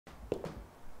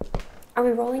Are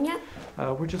we rolling yet?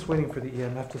 We're just waiting for the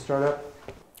EMF to start up.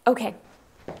 Okay.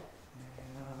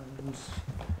 And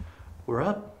we're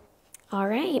up. All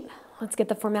right, let's get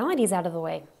the formalities out of the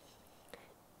way.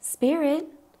 Spirit,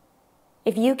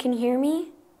 if you can hear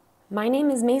me, my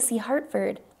name is Macy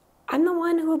Hartford. I'm the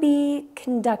one who will be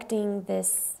conducting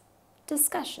this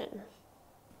discussion.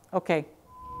 Okay.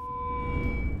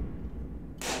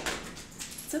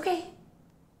 It's okay.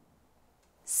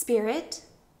 Spirit,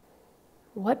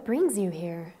 what brings you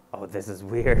here? Oh, this is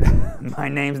weird. My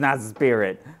name's not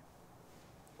Spirit.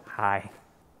 Hi.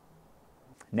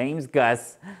 Name's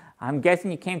Gus. I'm guessing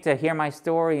you came to hear my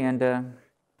story and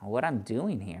what I'm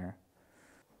doing here.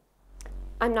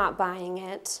 I'm not buying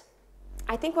it.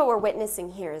 I think what we're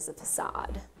witnessing here is a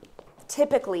facade.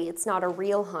 Typically, it's not a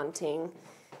real haunting.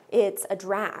 It's a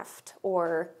draft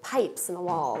or pipes in the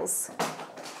walls.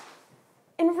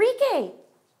 Enrique,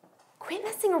 quit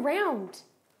messing around.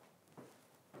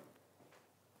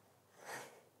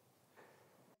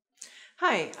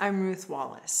 Hi, I'm Ruth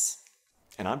Wallace.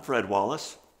 And I'm Fred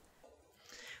Wallace.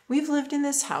 We've lived in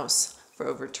this house for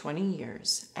over 20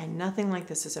 years, and nothing like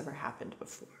this has ever happened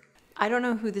before. I don't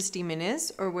know who this demon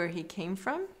is or where he came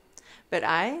from, but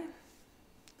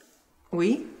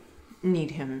we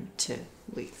need him to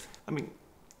leave. I mean,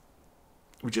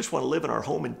 we just want to live in our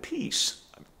home in peace.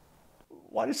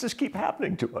 Why does this keep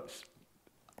happening to us?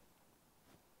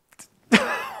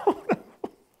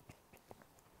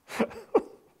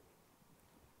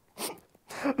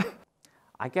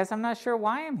 I guess I'm not sure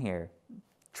why I'm here.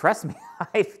 Trust me,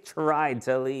 I've tried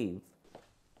to leave.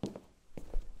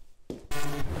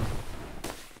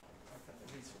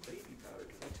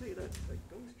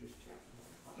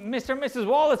 Mr. and Mrs.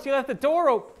 Wallace, you left the door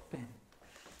open.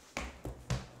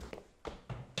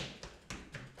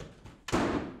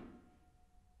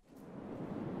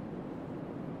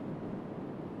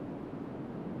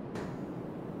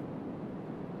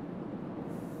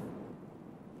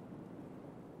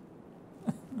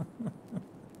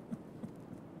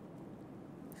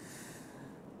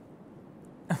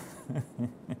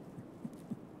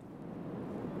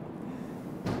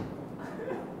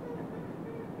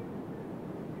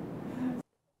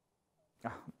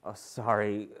 Oh,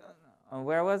 sorry.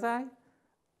 Where was I?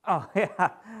 Oh, yeah.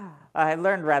 I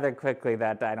learned rather quickly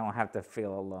that I don't have to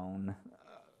feel alone.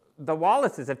 The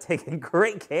Wallaces have taken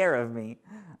great care of me.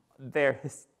 They're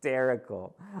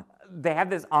hysterical. They have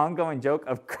this ongoing joke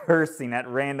of cursing at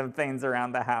random things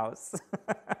around the house.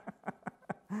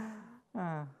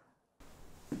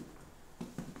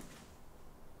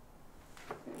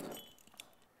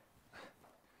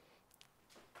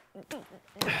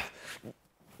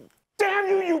 Damn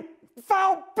you, you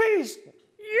foul beast!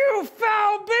 You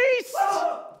foul beast!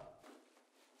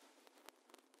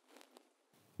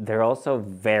 They're also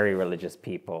very religious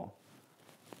people.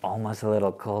 Almost a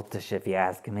little cultish if you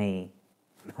ask me.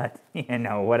 But, you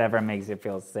know, whatever makes you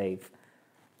feel safe.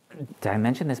 Did I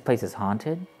mention this place is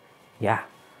haunted? Yeah,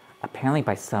 apparently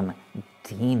by some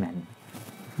demon.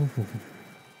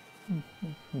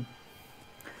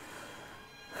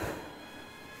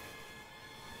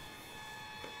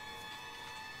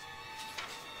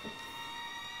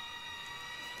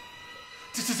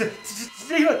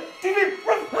 Demon! Demon!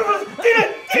 Run!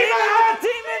 Demon!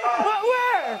 Demon!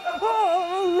 Where?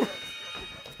 Oh.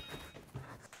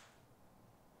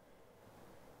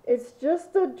 It's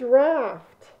just a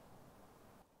draft.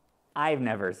 I've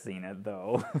never seen it,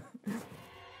 though.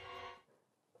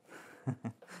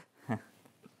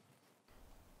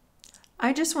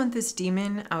 I just want this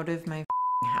demon out of my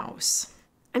house.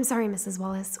 I'm sorry, Mrs.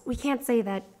 Wallace. We can't say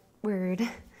that word.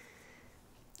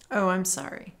 Oh, I'm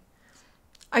sorry.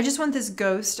 I just want this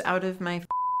ghost out of my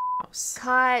house.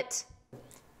 Cut.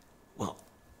 Well,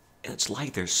 it's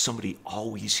like there's somebody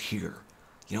always here,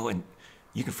 you know, and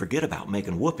you can forget about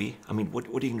making whoopee. I mean, what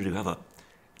are you going to do, have a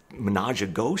menage a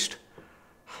ghost?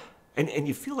 And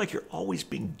you feel like you're always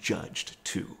being judged,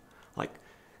 too. Like,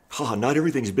 not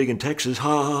everything's big in Texas,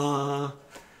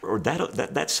 Or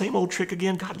that same old trick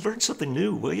again. God, learn something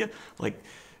new, will you? Like,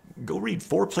 go read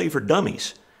Foreplay for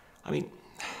Dummies. I mean,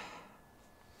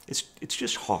 it's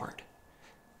just hard.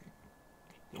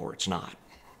 Or it's not.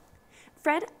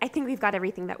 Fred, I think we've got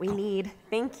everything that we need.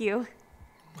 Thank you.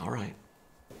 All right.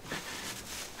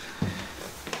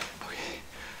 Okay,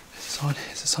 is this on?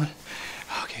 Is this on?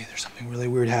 Okay, there's something really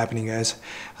weird happening, guys.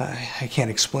 I can't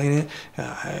explain it.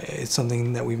 It's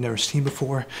something that we've never seen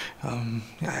before.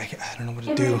 I don't know what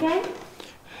to do. Enrique?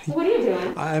 What are you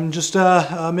doing? I'm just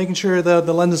making sure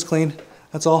the lens is clean.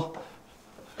 That's all.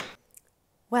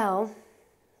 Well,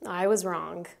 I was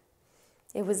wrong.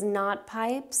 It was not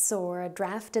pipes or a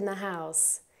draft in the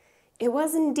house. It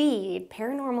was indeed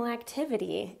paranormal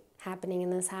activity happening in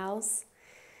this house.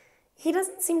 He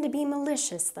doesn't seem to be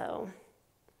malicious, though.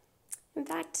 In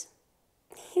fact,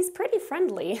 he's pretty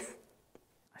friendly.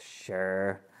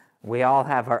 Sure, we all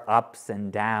have our ups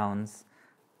and downs,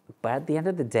 but at the end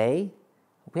of the day,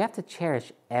 we have to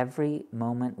cherish every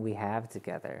moment we have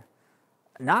together.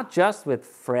 Not just with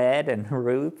Fred and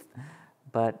Ruth,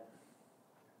 but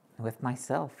with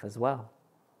myself as well.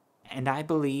 And I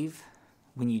believe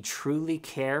when you truly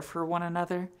care for one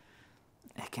another,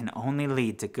 it can only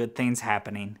lead to good things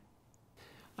happening.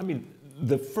 I mean,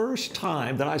 the first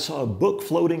time that I saw a book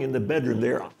floating in the bedroom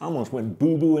there, I almost went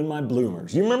boo-boo in my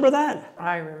bloomers. You remember that?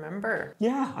 I remember.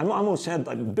 Yeah, I almost had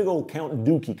like a big old Count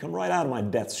Dookie come right out of my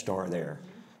Death Star there.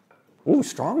 Ooh,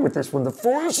 strong with this one, the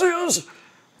forces!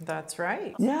 That's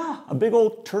right. Yeah, a big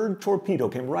old turd torpedo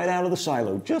came right out of the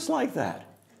silo, just like that.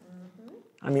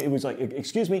 I mean, it was like,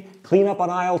 excuse me, clean up on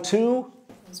aisle 2?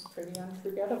 It was pretty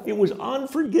unforgettable. It was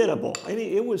unforgettable. I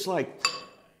mean, it was like...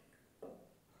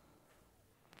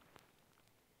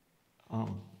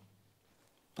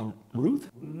 Ruth?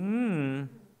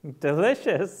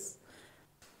 Delicious.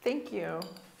 Thank you.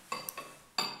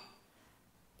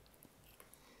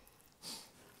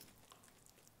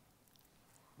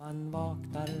 Well,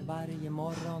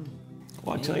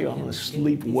 I tell you, I'm going to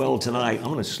sleep well tonight. I'm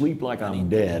going to sleep like I'm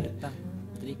dead.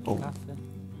 Oh,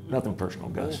 nothing personal,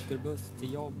 Gus.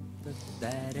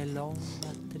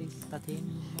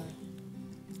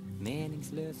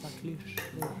 Meningslösa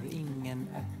klyschor, ingen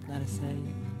öppnar sig.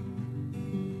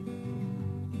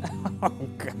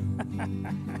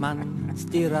 Man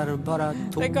stirrar bara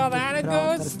tomt och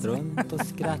pratar strunt och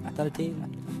skrattar till.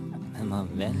 Men man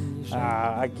vänjer sig.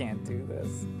 I can't do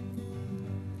this.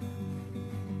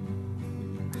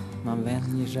 Man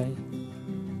vänjer sig.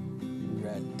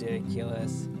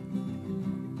 Ridiculous.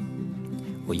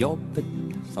 Och jobbet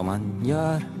som man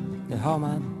gör, det har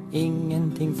man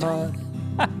ingenting för.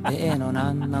 Det är någon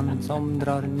annan som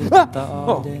drar nytta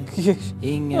av det.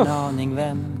 Ingen aning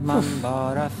vem, man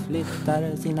bara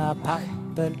flyttar sina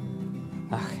papper.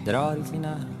 Drar i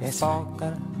sina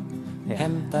spakar.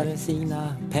 Hämtar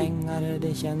sina pengar.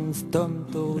 Det känns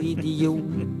dumt och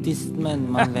idiotiskt,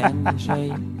 men man vänjer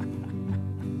sig.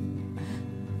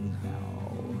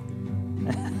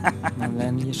 Man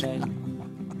vänjer sig.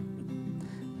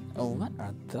 Oh, what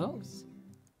are those?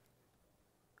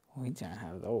 We don't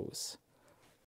have those.